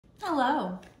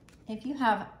Hello. If you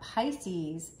have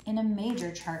Pisces in a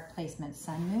major chart placement,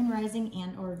 Sun, Moon, Rising,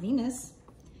 and or Venus,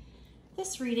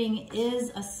 this reading is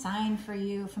a sign for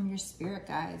you from your spirit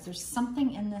guides. There's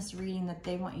something in this reading that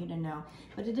they want you to know,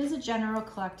 but it is a general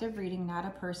collective reading, not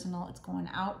a personal. It's going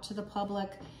out to the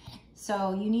public.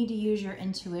 So you need to use your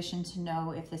intuition to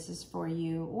know if this is for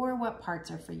you or what parts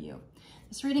are for you.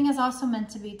 This reading is also meant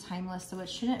to be timeless, so it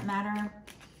shouldn't matter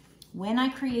when I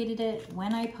created it,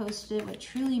 when I posted it. What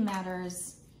truly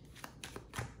matters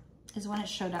is when it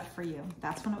showed up for you.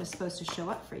 That's when it was supposed to show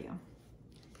up for you.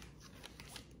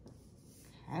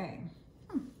 Okay.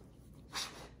 I'm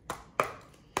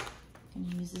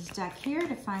gonna use this deck here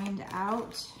to find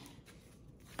out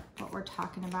what we're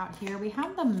talking about here. We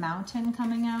have the mountain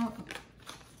coming out.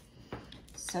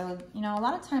 So, you know, a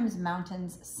lot of times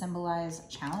mountains symbolize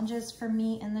challenges for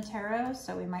me in the tarot.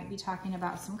 So we might be talking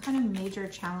about some kind of major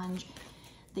challenge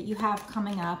that you have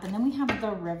coming up. And then we have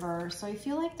the river. So I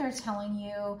feel like they're telling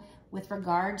you with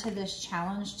regard to this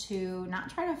challenge to not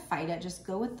try to fight it, just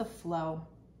go with the flow.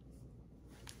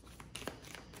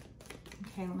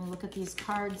 Okay, let me look at these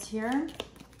cards here.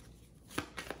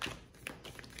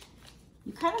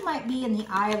 You kind of might be in the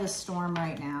eye of the storm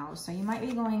right now. So you might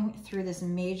be going through this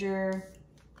major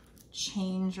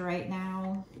change right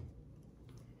now.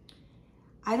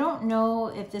 I don't know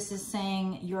if this is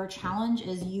saying your challenge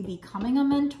is you becoming a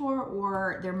mentor,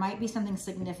 or there might be something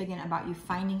significant about you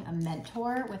finding a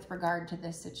mentor with regard to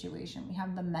this situation. We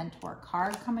have the mentor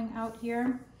card coming out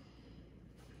here.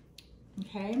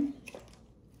 Okay,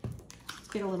 let's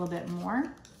get a little bit more.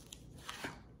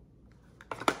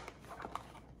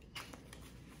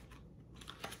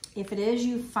 If it is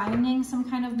you finding some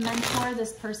kind of mentor,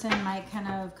 this person might kind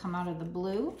of come out of the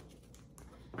blue.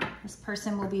 This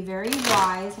person will be very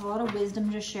wise, have a lot of wisdom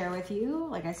to share with you.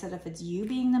 Like I said, if it's you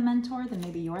being the mentor, then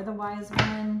maybe you're the wise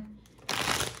one.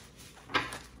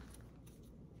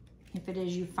 If it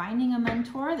is you finding a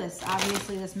mentor,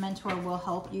 obviously this mentor will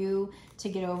help you to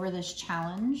get over this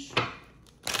challenge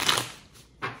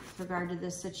with regard to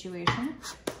this situation.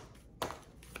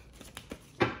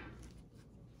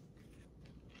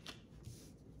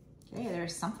 Okay,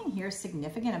 there's something here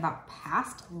significant about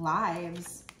past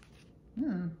lives.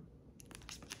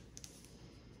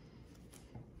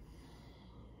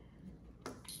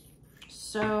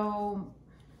 So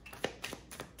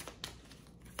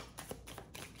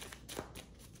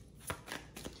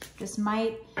this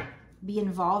might be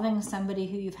involving somebody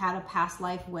who you've had a past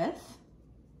life with.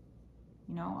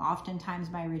 You know, oftentimes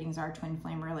my readings are twin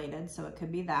flame related, so it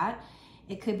could be that.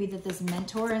 It could be that this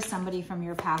mentor is somebody from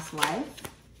your past life.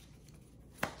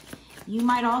 You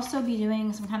might also be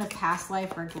doing some kind of past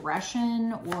life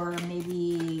regression, or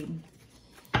maybe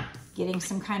getting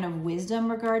some kind of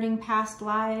wisdom regarding past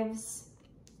lives,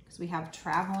 because we have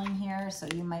traveling here. So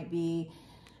you might be,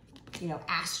 you know,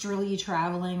 astrally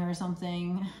traveling or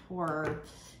something, or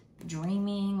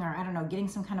dreaming, or I don't know, getting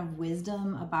some kind of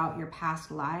wisdom about your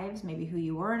past lives, maybe who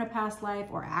you were in a past life,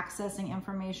 or accessing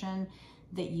information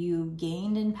that you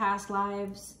gained in past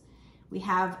lives. We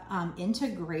have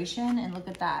integration, and look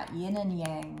at that, yin and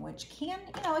yang, which can,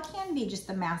 you know, it can be just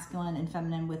the masculine and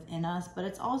feminine within us, but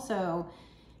it's also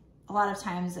a lot of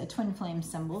times a twin flame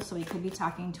symbol. So we could be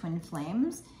talking twin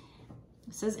flames.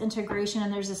 It says integration,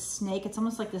 and there's a snake. It's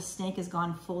almost like the snake has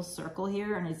gone full circle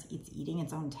here, and it's eating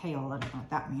its own tail. I don't know what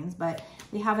that means, but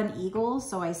we have an eagle.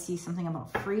 So I see something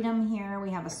about freedom here. We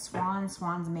have a swan,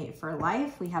 swans mate for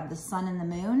life. We have the sun and the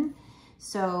moon.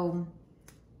 So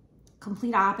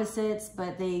complete opposites,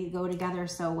 but they go together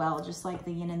so well, just like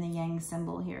the yin and the yang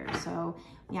symbol here. So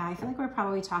yeah, I feel like we're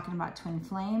probably talking about twin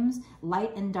flames,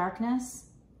 light and darkness.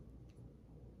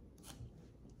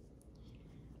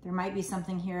 There might be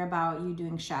something here about you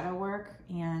doing shadow work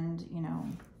and, you know,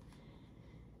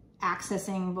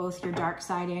 accessing both your dark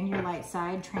side and your light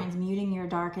side, transmuting your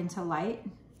dark into light.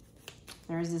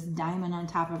 There's this diamond on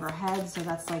top of her head, so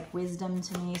that's like wisdom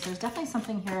to me. So there's definitely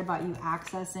something here about you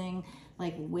accessing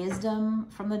like wisdom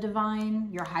from the divine,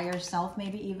 your higher self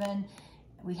maybe even.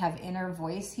 We have inner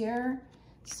voice here.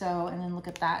 So, and then look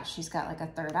at that. She's got like a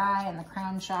third eye and the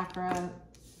crown chakra.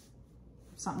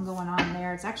 Something going on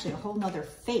there. It's actually a whole nother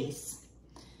face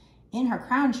in her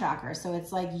crown chakra. So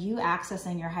it's like you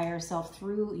accessing your higher self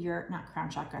through your, not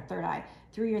crown chakra, third eye,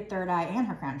 through your third eye and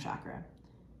her crown chakra.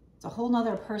 It's a whole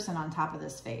nother person on top of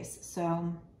this face.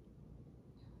 So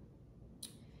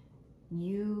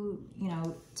you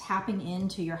know, tapping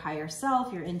into your higher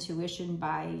self, your intuition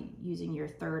by using your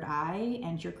third eye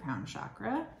and your crown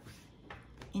chakra,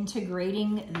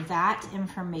 integrating that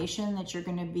information that you're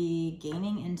going to be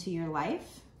gaining into your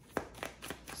life.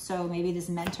 So maybe this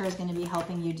mentor is going to be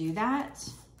helping you do that.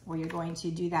 or you're going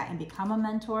to do that and become a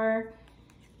mentor.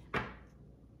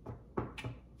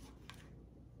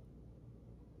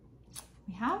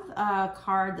 We have a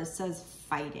card that says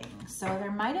fighting. So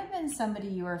there might have been somebody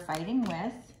you were fighting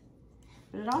with,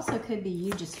 but it also could be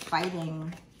you just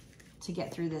fighting to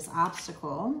get through this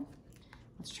obstacle.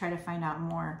 Let's try to find out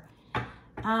more.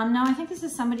 No, I think this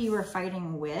is somebody you were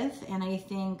fighting with, and I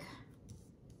think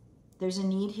there's a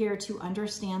need here to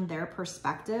understand their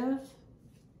perspective.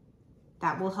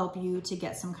 That will help you to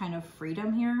get some kind of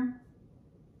freedom here.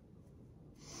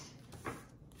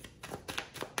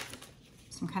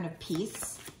 Some kind of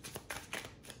peace.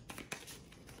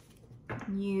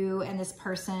 You and this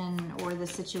person or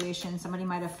this situation, somebody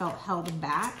might have felt held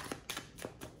back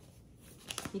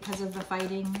because of the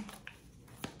fighting.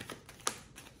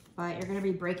 But you're going to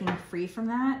be breaking free from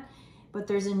that. But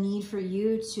there's a need for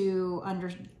you to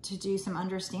do some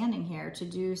understanding here, to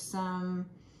do some...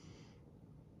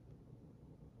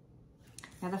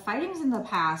 Yeah, the fighting's in the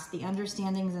past, the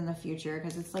understanding's in the future,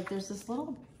 because it's like there's this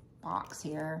little box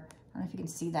here. I don't know if you can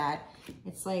see that.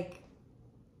 It's like,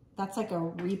 that's like a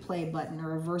replay button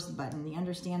or reverse button. The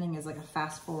understanding is like a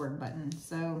fast forward button,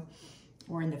 so,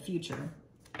 or in the future.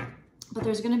 But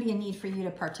there's going to be a need for you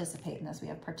to participate in this. We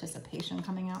have participation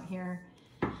coming out here.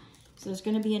 So there's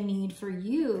going to be a need for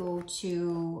you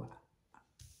to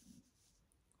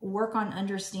work on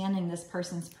understanding this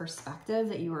person's perspective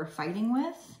that you are fighting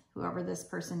with, whoever this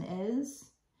person is.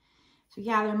 So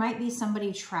yeah, there might be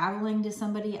somebody traveling to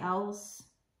somebody else.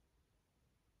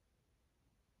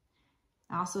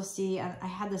 I also see, I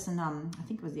had this in, I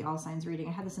think it was the All Signs reading.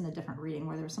 I had this in a different reading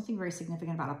where there was something very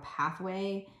significant about a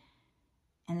pathway.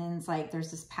 And then it's like,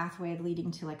 there's this pathway leading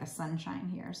to like a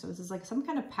sunshine here. So this is like some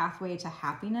kind of pathway to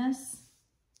happiness.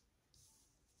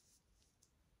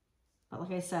 But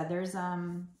like I said, there's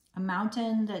a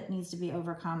mountain that needs to be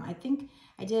overcome. I think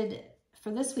I did,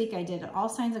 for this week, I did All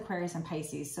Signs, Aquarius, and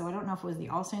Pisces. So I don't know if it was the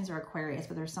All Signs or Aquarius,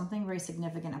 but there's something very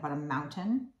significant about a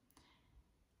mountain.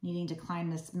 Needing to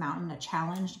climb this mountain, a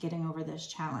challenge, getting over this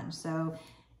challenge. So,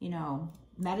 you know,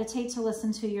 meditate to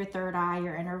listen to your third eye,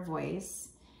 your inner voice.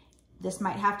 This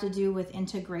might have to do with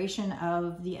integration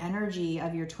of the energy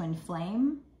of your twin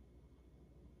flame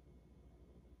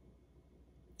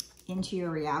into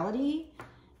your reality.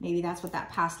 Maybe that's what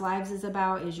that past lives is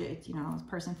about, is, you know, a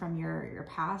person from your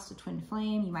past, a twin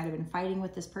flame. You might have been fighting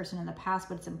with this person in the past,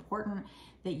 but it's important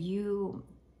that you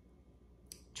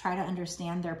try to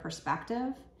understand their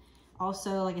perspective.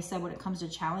 Also, like I said, when it comes to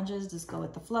challenges, just go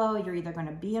with the flow. You're either going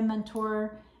to be a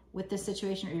mentor with this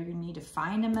situation, or you're going to need to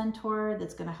find a mentor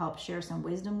that's going to help share some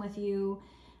wisdom with you.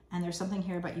 And there's something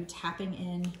here about you tapping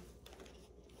in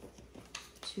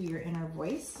to your inner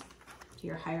voice, to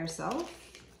your higher self,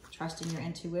 trusting your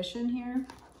intuition here.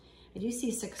 I do see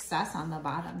success on the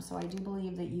bottom, so I do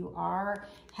believe that you are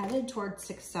headed towards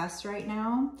success right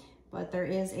now, but there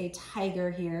is a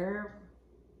tiger here.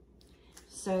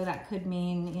 So that could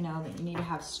mean, you know, that you need to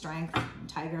have strength,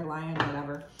 tiger, lion,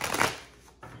 whatever.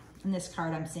 In this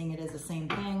card, I'm seeing it as the same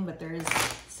thing, but there is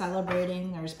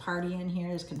celebrating, there's partying here,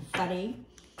 there's confetti.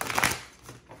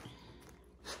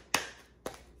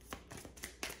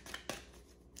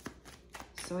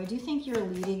 So I do think you're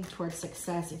leading towards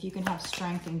success if you can have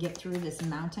strength and get through this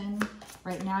mountain.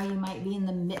 Right now, you might be in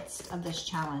the midst of this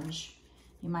challenge.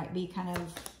 You might be kind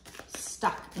of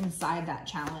stuck inside that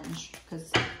challenge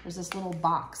because there's this little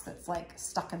box that's like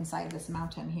stuck inside this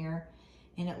mountain here.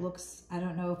 And it looks, I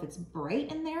don't know if it's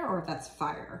bright in there or if that's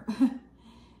fire.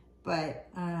 But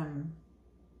I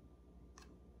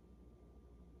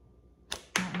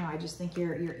don't know, I just think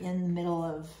you're in the middle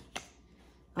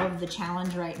of the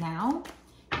challenge right now.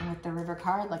 And with the River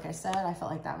card, like I said, I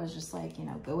felt like that was just like, you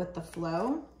know, go with the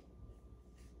flow.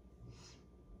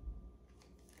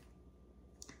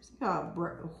 A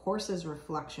horse's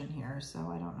reflection here, so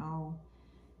I don't know,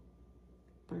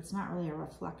 but it's not really a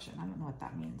reflection. I don't know what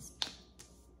that means.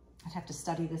 I'd have to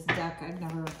study this deck. I've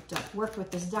never worked with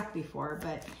this deck before,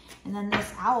 but, and then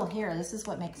this owl here, this is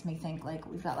what makes me think like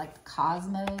we've got like the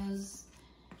cosmos.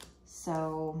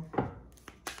 So,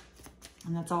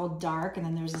 and that's all dark, and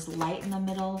then there's this light in the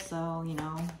middle. So, you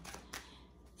know,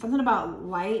 something about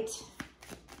light,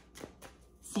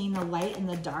 seeing the light in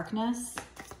the darkness,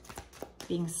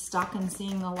 being stuck and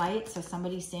seeing the light. So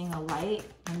somebody's seeing the light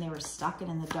and they were stuck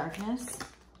and in the darkness.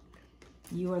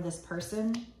 You are this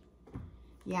person.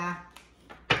 Yeah.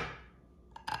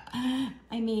 I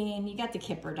mean, you got the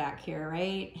Kipper deck here,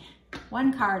 right?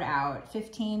 One card out.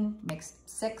 15 makes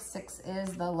 6. 6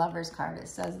 is the Lover's card. It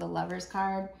says the Lover's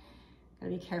card.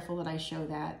 Gotta be careful that I show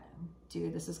that.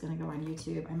 Dude, this is gonna go on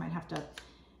YouTube. I might have to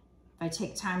I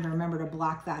take time to remember to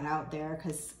block that out there,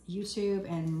 because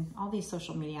YouTube and all these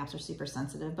social media apps are super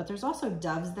sensitive, but there's also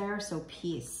doves there. So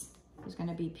peace, there's going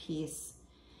to be peace.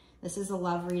 This is a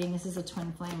love reading. This is a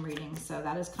twin flame reading. So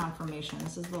that is confirmation.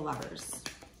 This is the Lovers,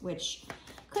 which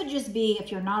could just be,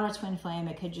 if you're not a twin flame,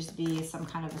 it could just be some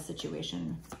kind of a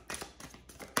situation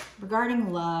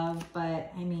regarding love.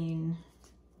 But I mean,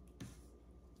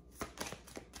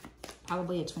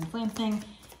 probably a twin flame thing.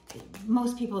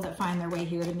 Most people that find their way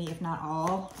here to me, if not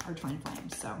all, are twin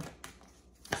flames. So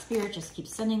Spirit just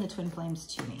keeps sending the twin flames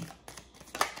to me.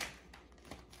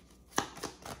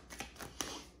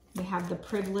 We have the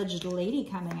privileged lady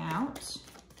coming out.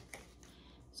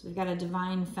 So we've got a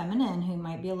divine feminine who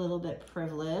might be a little bit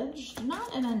privileged,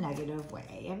 not in a negative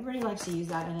way. Everybody likes to use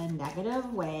that in a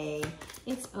negative way.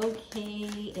 It's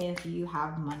okay if you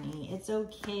have money. It's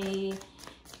okay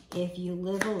if you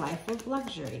live a life of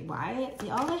luxury. Why?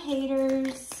 All the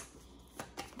haters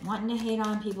wanting to hate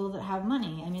on people that have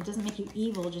money. I mean, it doesn't make you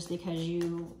evil just because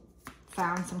you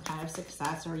found some kind of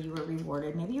success or you were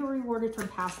rewarded. Maybe you were rewarded from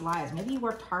past lives. Maybe you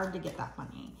worked hard to get that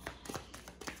money.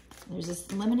 There's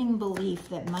this limiting belief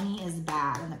that money is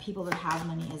bad and that people that have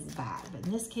money is bad. But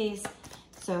in this case,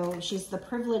 so she's the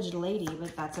privileged lady,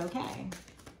 but that's okay.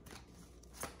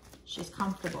 She's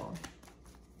comfortable.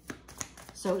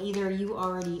 So either you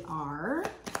already are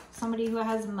somebody who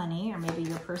has money, or maybe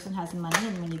your person has money,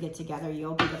 and when you get together,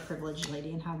 you'll be the privileged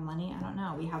lady and have money. I don't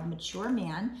know. We have mature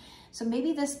man. So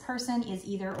maybe this person is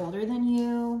either older than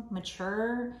you,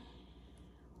 mature,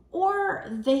 or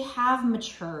they have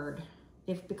matured.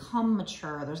 They've become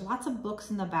mature. There's lots of books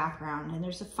in the background, and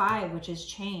there's a 5, which is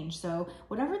change. So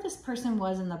whatever this person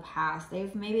was in the past,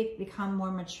 they've maybe become more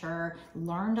mature,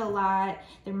 learned a lot.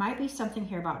 There might be something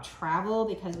here about travel,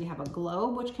 because we have a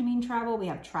globe, which can mean travel. We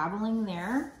have traveling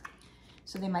there.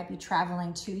 So they might be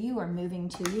traveling to you or moving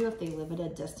to you if they live at a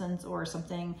distance, or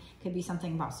something could be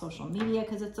something about social media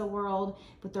because it's a world,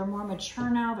 but they're more mature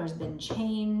now. There's been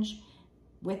change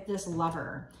with this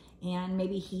lover. And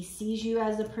maybe he sees you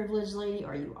as a privileged lady,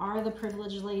 or you are the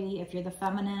privileged lady if you're the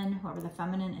feminine, whoever the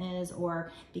feminine is,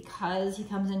 or because he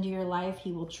comes into your life,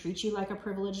 he will treat you like a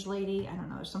privileged lady. I don't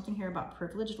know. There's something here about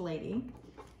privileged lady.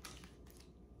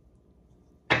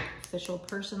 Official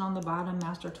person on the bottom,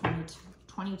 master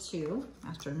 22,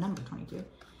 master number 22.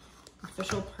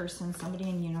 Official person, somebody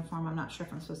in uniform. I'm not sure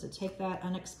if I'm supposed to take that.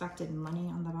 Unexpected money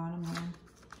on the bottom there.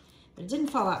 But it didn't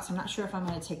fall out, so I'm not sure if I'm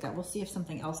going to take that. We'll see if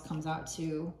something else comes out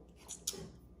to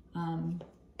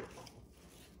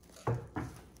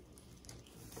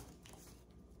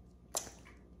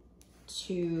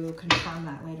confirm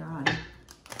that later on.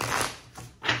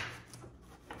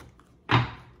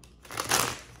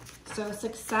 So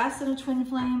success in a twin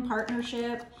flame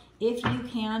partnership, if you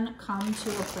can come to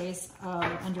a place of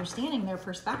understanding their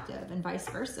perspective, and vice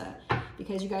versa,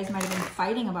 because you guys might have been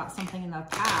fighting about something in the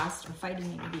past, or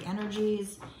fighting the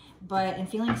energies, and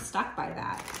feeling stuck by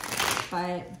that.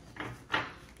 But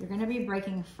you're going to be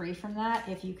breaking free from that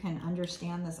if you can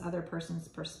understand this other person's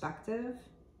perspective.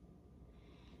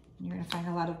 And you're going to find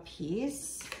a lot of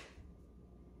peace.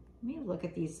 Let me look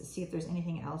at these to see if there's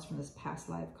anything else from this past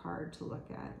life card to look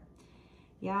at.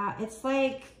 Yeah, it's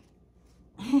like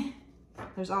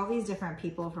there's all these different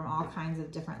people from all kinds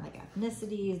of different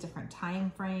ethnicities, different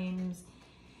time frames.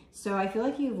 So I feel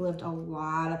like you've lived a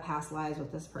lot of past lives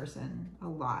with this person, a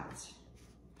lot.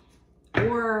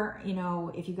 Or, you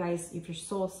know, if you're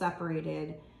soul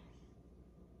separated,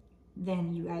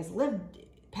 then you guys lived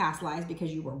past lives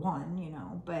because you were one, you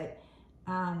know, but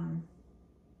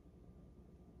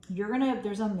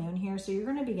there's a moon here, so you're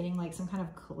gonna be getting some kind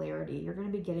of clarity. You're gonna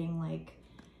be getting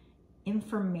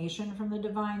information from the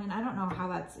divine, and I don't know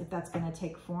if that's gonna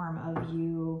take form of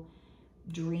you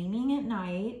dreaming at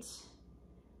night,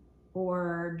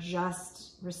 or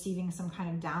just receiving some kind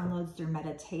of downloads through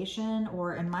meditation,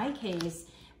 or in my case,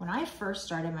 when I first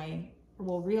started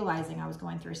realizing I was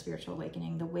going through a spiritual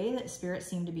awakening, the way that spirit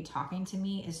seemed to be talking to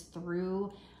me is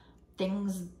through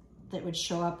things that would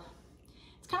show up.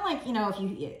 It's kind of like, you know,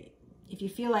 if you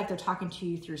feel like they're talking to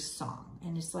you through song,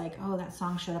 and it's like, oh, that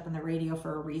song showed up on the radio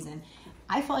for a reason.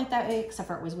 I felt like that way, except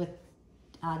for it was with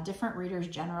different readers,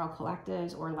 general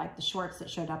collectives, or like the shorts that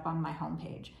showed up on my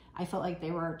homepage. I felt like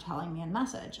they were telling me a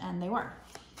message, and they were.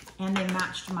 And they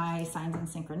matched my signs and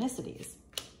synchronicities.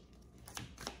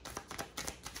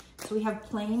 So we have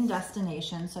plane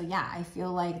destination. So yeah, I feel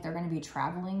like they're going to be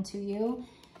traveling to you,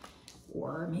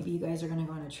 or maybe you guys are going to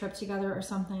go on a trip together or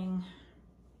something.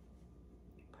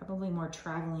 Probably more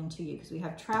traveling to you, because we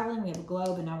have traveling, we have a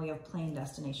globe, and now we have plane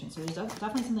destination. So there's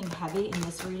definitely something heavy in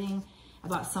this reading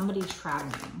about somebody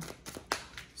traveling.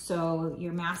 So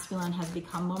your masculine has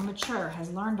become more mature,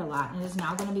 has learned a lot, and is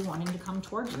now going to be wanting to come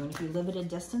towards you. And if you live at a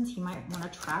distance, he might want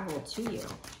to travel to you.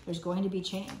 There's going to be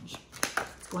change.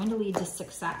 It's going to lead to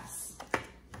success.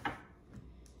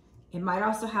 It might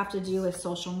also have to do with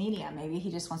social media. Maybe he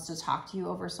just wants to talk to you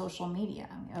over social media,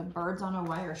 birds on a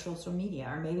wire, social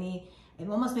media. Or maybe it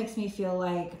almost makes me feel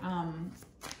like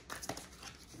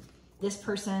this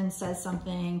person says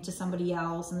something to somebody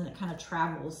else and then it kind of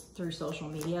travels through social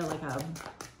media like a,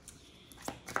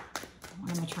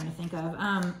 what am I trying to think of?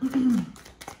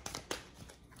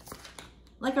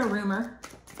 Like a rumor.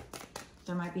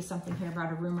 There might be something here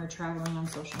about a rumor traveling on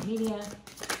social media.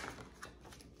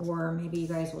 Or maybe you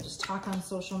guys will just talk on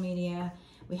social media.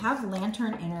 We have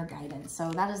Lantern inner guidance.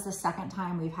 So that is the second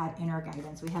time we've had inner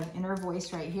guidance. We have inner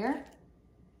voice right here.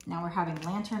 Now we're having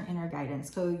Lantern inner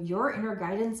guidance. So your inner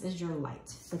guidance is your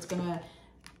light. It's gonna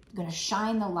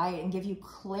shine the light and give you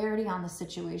clarity on the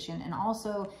situation, and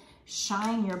also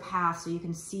shine your path so you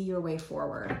can see your way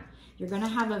forward. You're gonna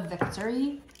have a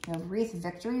victory, a wreath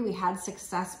victory. We had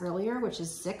success earlier, which is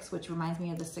 6, which reminds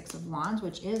me of the 6 of Wands,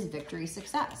 which is victory,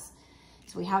 success.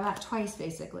 So we have that twice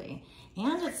basically.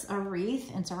 And it's a wreath,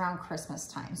 and it's around Christmas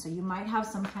time. So you might have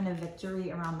some kind of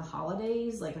victory around the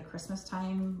holidays, like a Christmas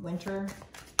time, winter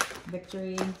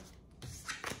victory.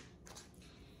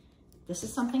 This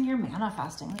is something you're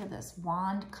manifesting. Look at this,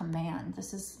 wand command.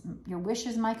 This is, your wish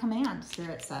is my command,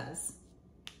 Spirit says.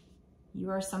 You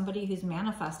are somebody who's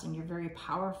manifesting. You're very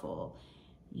powerful.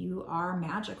 You are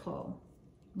magical.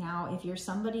 Now, if you're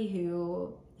somebody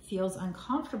who feels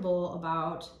uncomfortable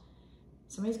about,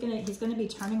 he's gonna be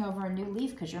turning over a new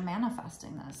leaf because you're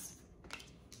manifesting this.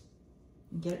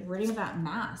 Get rid of that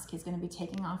mask. He's gonna be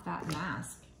taking off that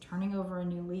mask, turning over a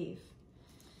new leaf.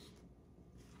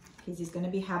 Because he's gonna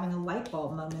be having a light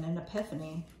bulb moment, an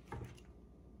epiphany.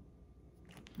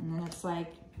 And then it's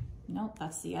like, nope,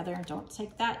 that's the other, don't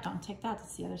take that,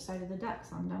 that's the other side of the deck,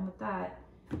 so I'm done with that.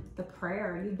 The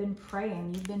prayer, you've been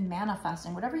praying, you've been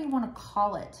manifesting, whatever you wanna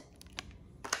call it.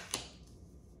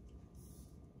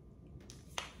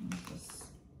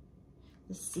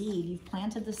 The seed, you've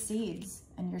planted the seeds,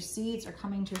 and your seeds are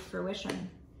coming to fruition.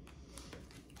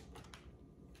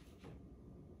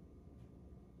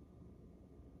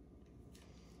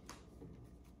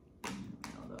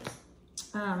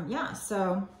 Yeah,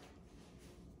 so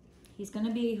he's going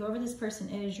to be, whoever this person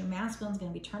is, your masculine is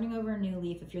going to be turning over a new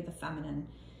leaf if you're the feminine,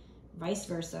 vice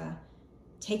versa,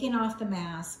 taking off the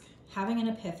mask, having an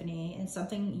epiphany, and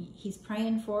something he's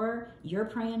praying for, you're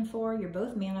praying for, you're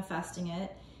both manifesting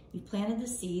it. You've planted the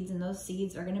seeds, and those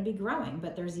seeds are going to be growing,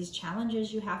 but there's these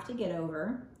challenges you have to get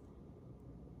over,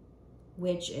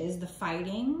 which is the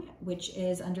fighting, which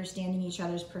is understanding each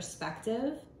other's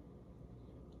perspective.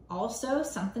 Also,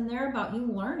 something there about you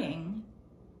learning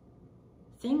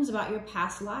things about your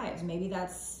past lives. Maybe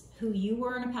that's who you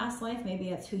were in a past life. Maybe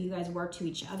that's who you guys were to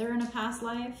each other in a past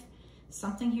life.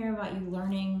 Something here about you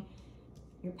learning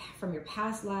from your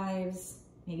past lives,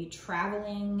 maybe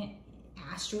traveling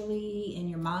astrally in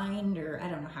your mind, or I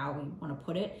don't know how we want to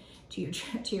put it, to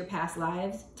your past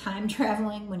lives, time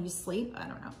traveling when you sleep, I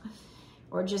don't know,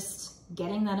 or just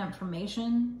getting that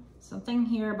information. Something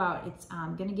here about it's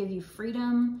going to give you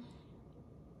freedom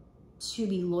to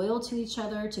be loyal to each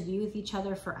other, to be with each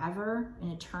other forever, in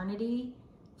eternity,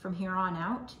 from here on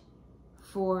out,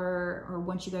 or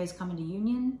once you guys come into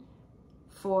union,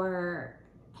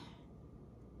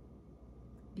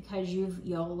 because you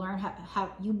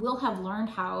will have learned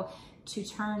how to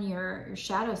turn your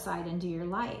shadow side into your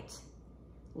light.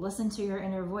 Listen to your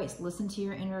inner voice, listen to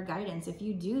your inner guidance. If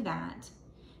you do that,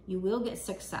 you will get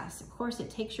success. Of course, it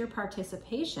takes your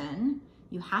participation.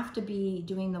 You have to be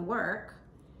doing the work.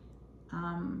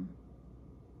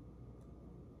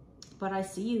 But I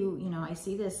see I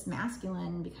see this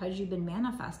masculine, because you've been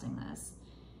manifesting this,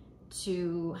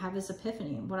 to have this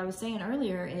epiphany. What I was saying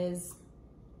earlier is,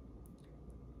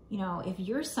 if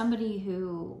you're somebody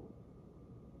who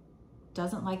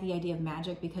doesn't like the idea of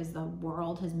magic because the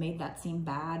world has made that seem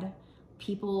bad,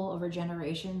 people over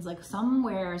generations, like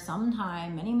somewhere,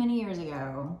 sometime, many, many years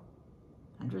ago,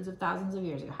 hundreds of thousands of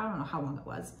years ago, I don't know how long it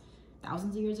was,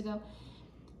 thousands of years ago,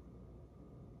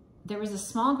 there was a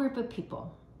small group of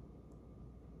people,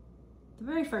 the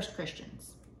very first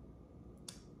Christians.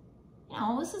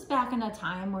 This is back in a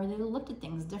time where they looked at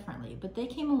things differently, but they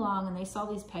came along and they saw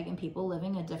these pagan people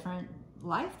living a different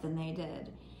life than they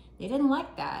did. They didn't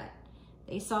like that.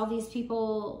 They saw these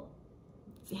people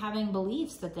having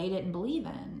beliefs that they didn't believe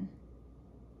in.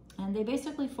 And they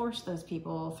basically forced those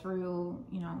people through,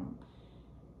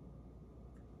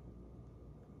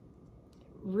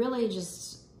 really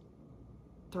just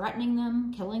threatening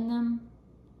them, killing them,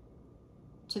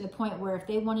 to the point where if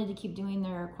they wanted to keep doing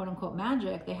their quote unquote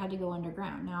magic, they had to go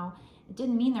underground. Now, it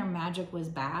didn't mean their magic was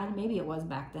bad. Maybe it was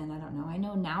back then, I don't know. I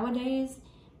know nowadays,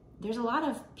 there's a lot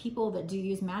of people that do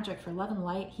use magic for love and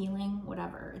light, healing,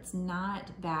 whatever. It's not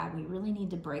bad. We really need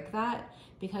to break that,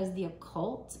 because the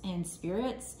occult and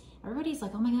spirits, everybody's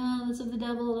like, oh my God, this is the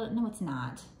devil. No, it's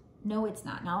not. No, it's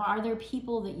not. Now, are there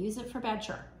people that use it for bad?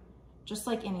 Sure. Just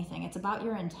like anything, it's about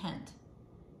your intent.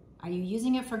 Are you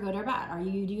using it for good or bad? Are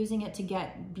you using it to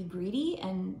be greedy,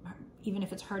 and even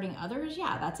if it's hurting others?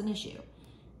 Yeah, that's an issue.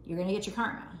 You're gonna get your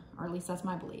karma, or at least that's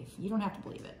my belief. You don't have to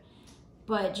believe it.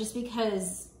 But just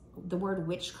because the word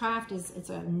witchcraft it's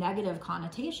a negative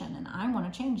connotation, and I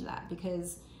wanna change that,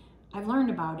 because I've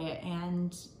learned about it,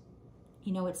 and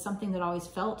you know, it's something that always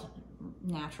felt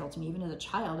natural to me. Even as a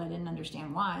child, I didn't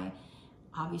understand why.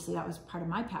 Obviously, that was part of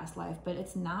my past life, but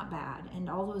it's not bad. And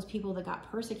all those people that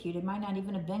got persecuted might not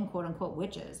even have been quote unquote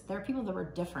witches. There are people that were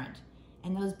different.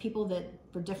 And those people that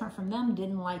were different from them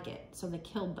didn't like it. So they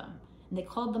killed them. And they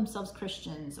called themselves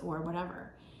Christians or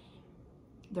whatever.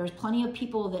 There's plenty of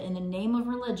people that in the name of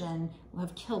religion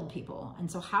have killed people. And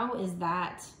so how is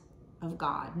that of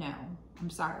God? No, I'm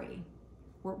sorry.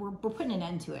 We're putting an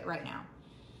end to it right now.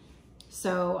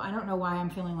 So I don't know why I'm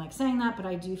feeling like saying that, but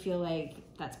I do feel like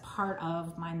that's part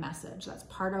of my message. That's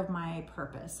part of my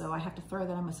purpose. So I have to throw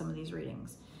that in with some of these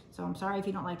readings. So I'm sorry if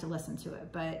you don't like to listen to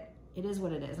it, but it is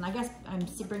what it is. And I guess I'm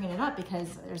bringing it up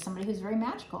because there's somebody who's very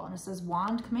magical, and it says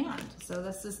wand command. So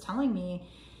this is telling me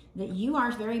that you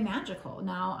are very magical.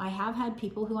 Now, I have had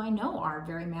people who I know are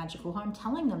very magical, who I'm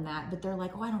telling them that, but they're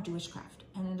like, oh, I don't do witchcraft.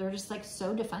 And they're just like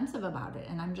so defensive about it.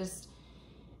 And I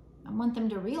want them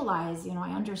to realize, you know,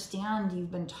 I understand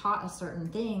you've been taught a certain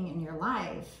thing in your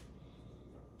life,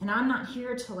 and I'm not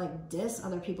here to like diss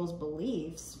other people's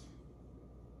beliefs.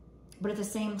 But at the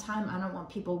same time, I don't want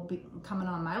people coming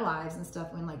on my lives and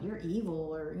stuff when like, you're evil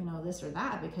or, you know, this or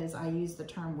that, because I use the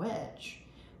term witch,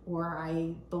 or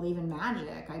I believe in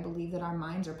magic. I believe that our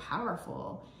minds are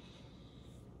powerful.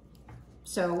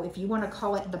 So if you want to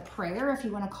call it the prayer, if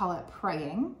you want to call it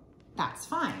praying, that's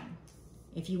fine.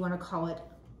 If you want to call it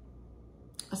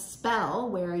a spell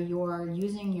where you're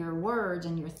using your words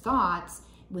and your thoughts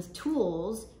with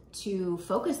tools to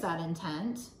focus that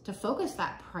intent, to focus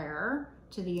that prayer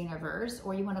to the universe,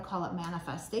 or you want to call it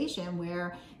manifestation,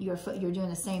 where you're doing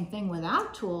the same thing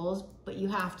without tools, but you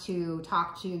have to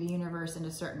talk to the universe in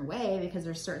a certain way because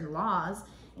there's certain laws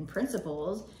and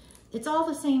principles. It's all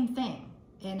the same thing.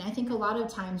 And I think a lot of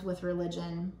times with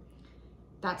religion,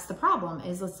 that's the problem,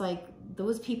 is it's like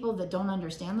those people that don't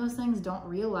understand those things don't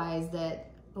realize that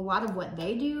a lot of what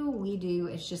they do, we do,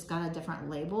 it's just got a different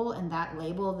label, and that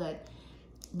label that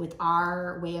with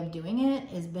our way of doing it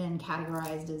has been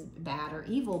categorized as bad or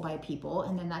evil by people,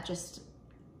 and then that just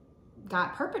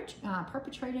got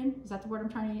perpetrated. Is that the word I'm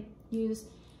trying to use?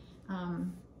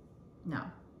 No.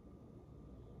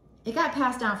 It got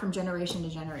passed down from generation to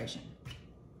generation.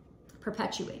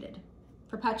 Perpetuated.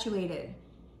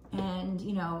 And,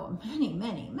 you know, many,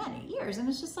 many, many years. And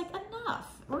it's just like,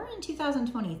 enough. We're in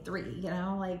 2023, you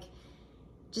know, like,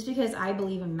 just because I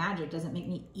believe in magic doesn't make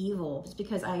me evil. Just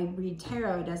because I read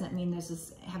tarot doesn't mean this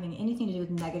is having anything to do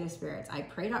with negative spirits. I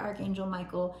pray to Archangel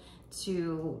Michael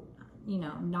to, you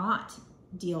know, not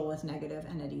deal with negative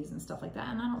entities and stuff like that.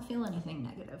 And I don't feel anything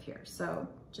negative here. So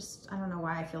just, I don't know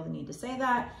why I feel the need to say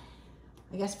that.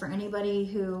 I guess for anybody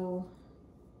who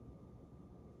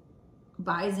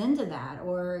buys into that,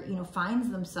 or, you know, finds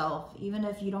themselves, even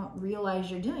if you don't realize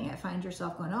you're doing it, find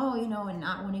yourself going, oh, you know, and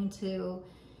not wanting to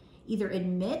either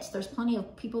admit. There's plenty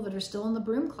of people that are still in the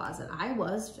broom closet. I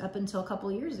was up until a couple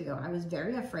of years ago. I was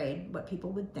very afraid what people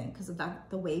would think because of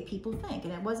the way people think.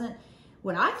 And it wasn't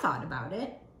what I thought about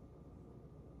it,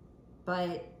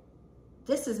 but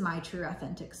this is my true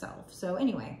authentic self. So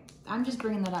anyway, I'm just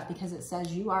bringing that up because it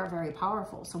says you are very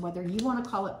powerful. So whether you want to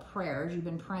call it prayers, you've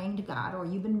been praying to God, or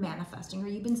you've been manifesting, or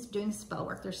you've been doing spell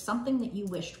work, there's something that you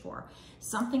wished for,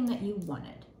 something that you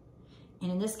wanted.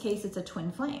 And in this case, it's a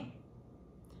twin flame.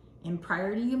 And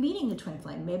prior to you meeting the twin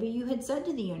flame, maybe you had said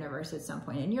to the universe at some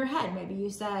point in your head, maybe you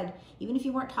said, even if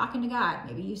you weren't talking to God,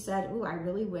 maybe you said, ooh, I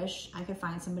really wish I could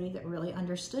find somebody that really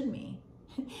understood me.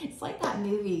 It's like that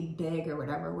movie Big or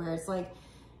whatever, where it's like,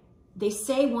 they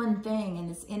say one thing and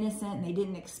it's innocent and they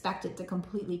didn't expect it to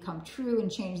completely come true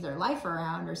and change their life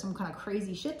around or some kind of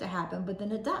crazy shit to happen, but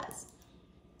then it does.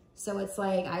 So it's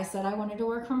like, I said I wanted to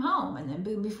work from home, and then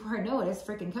boom, before I know it, it's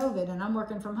freaking COVID and I'm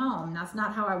working from home. That's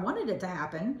not how I wanted it to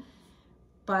happen.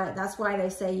 But that's why they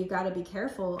say you got to be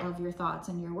careful of your thoughts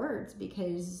and your words,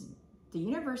 because the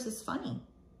universe is funny.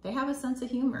 They have a sense of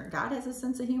humor. God has a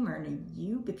sense of humor.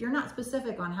 And if you're not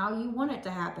specific on how you want it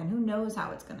to happen, who knows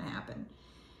how it's going to happen?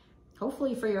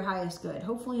 hopefully for your highest good,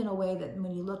 hopefully in a way that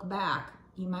when you look back,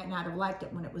 you might not have liked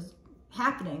it when it was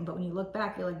happening, but when you look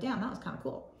back, you're like, damn, that was kind of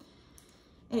cool.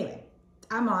 Anyway,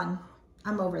 I'm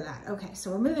over that. Okay, so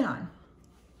we're moving on.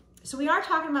 So we are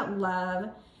talking about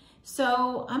love.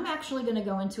 So I'm actually going to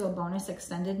go into a bonus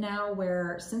extended now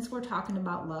where, since we're talking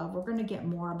about love, we're going to get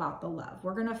more about the love.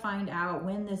 We're going to find out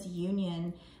when this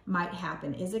union might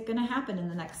happen. Is it going to happen in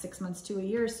the next 6 months to a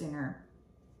year sooner?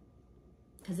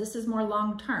 Because this is more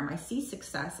long-term. I see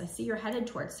success. I see you're headed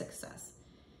towards success.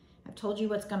 I've told you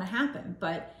what's going to happen,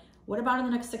 but what about in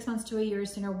the next 6 months to a year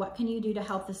sooner? What can you do to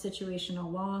help the situation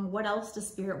along? What else does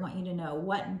Spirit want you to know?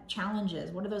 What challenges?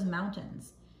 What are those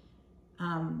mountains?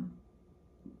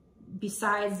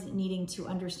 Besides needing to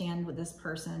understand with this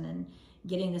person and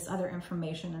getting this other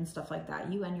information and stuff like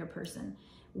that, you and your person,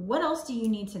 what else do you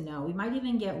need to know? We might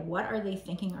even get what are they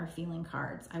thinking or feeling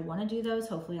cards. I want to do those.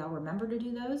 Hopefully I'll remember to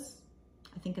do those.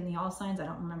 I think in the all signs, I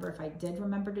don't remember if I did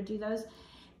remember to do those.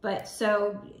 But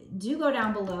so do go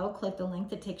down below, click the link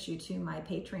that takes you to my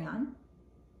Patreon,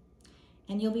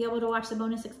 and you'll be able to watch the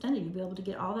bonus extended. You'll be able to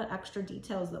get all that extra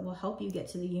details that will help you get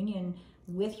to the union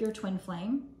with your twin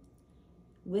flame,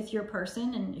 with your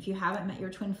person. And if you haven't met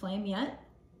your twin flame yet,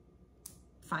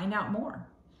 find out more.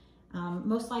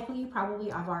 Most likely you probably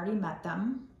have already met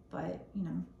them, but you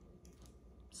know,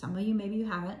 some of you, maybe you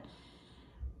haven't.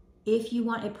 If you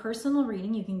want a personal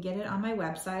reading, you can get it on my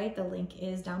website. The link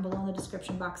is down below in the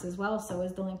description box as well. So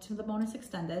is the link to the bonus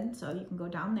extended. So you can go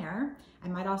down there. I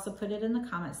might also put it in the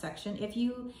comment section.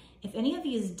 If any of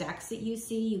these decks that you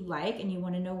see you like and you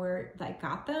want to know where I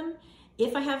got them,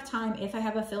 if I have time, if I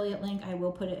have affiliate link, I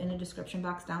will put it in the description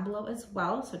box down below as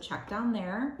well. So check down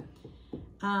there.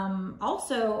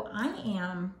 Also,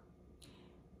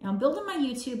 I'm building my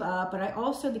YouTube up, but I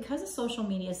also, because of social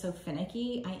media is so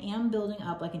finicky, I am building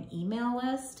up like an email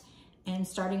list and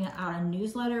starting out a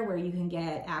newsletter where you can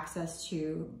get access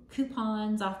to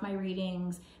coupons off my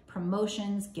readings,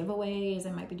 promotions, giveaways.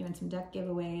 I might be doing some deck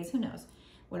giveaways. Who knows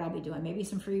what I'll be doing? Maybe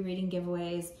some free reading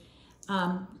giveaways.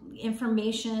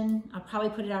 Information, I'll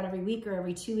probably put it out every week or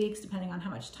every 2 weeks, depending on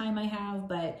how much time I have,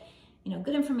 but you know,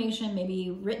 good information,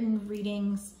 maybe written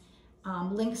readings,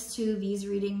 links to these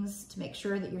readings to make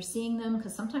sure that you're seeing them,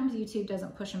 because sometimes YouTube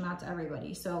doesn't push them out to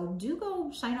everybody. So do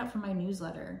go sign up for my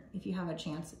newsletter if you have a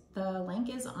chance. The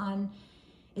link is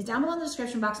down below in the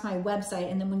description box, my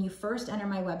website. And then when you first enter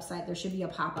my website, there should be a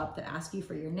pop-up that asks you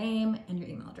for your name and your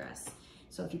email address.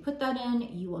 So if you put that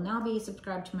in, you will now be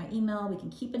subscribed to my email. We can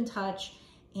keep in touch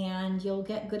and you'll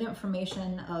get good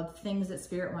information of things that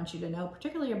Spirit wants you to know,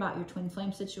 particularly about your twin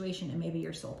flame situation and maybe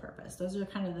your soul purpose. Those are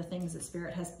kind of the things that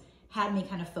Spirit has had me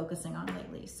kind of focusing on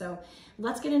lately. So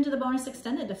let's get into the bonus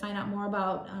extended to find out more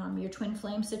about your twin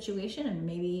flame situation and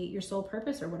maybe your soul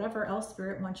purpose or whatever else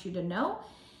Spirit wants you to know.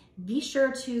 Be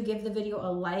sure to give the video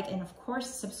a like and of course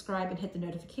subscribe and hit the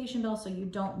notification bell so you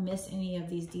don't miss any of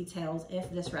these details if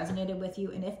this resonated with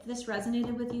you. And if this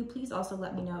resonated with you, please also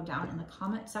let me know down in the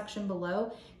comment section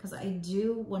below, because I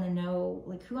do want to know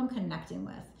like who I'm connecting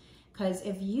with. Because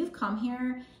if you've come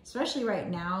here, especially right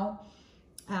now,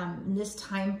 in this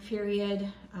time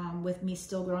period, with me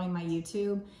still growing my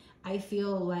YouTube, I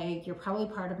feel like you're probably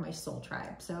part of my soul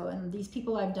tribe. So, and these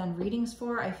people I've done readings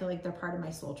for, I feel like they're part of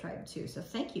my soul tribe too. So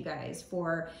thank you guys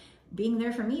for being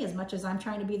there for me as much as I'm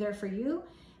trying to be there for you.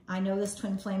 I know this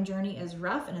twin flame journey is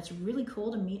rough and it's really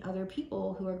cool to meet other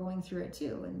people who are going through it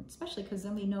too. And especially because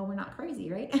then we know we're not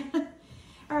crazy, right?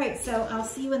 All right, so I'll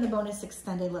see you in the bonus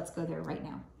extended. Let's go there right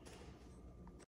now.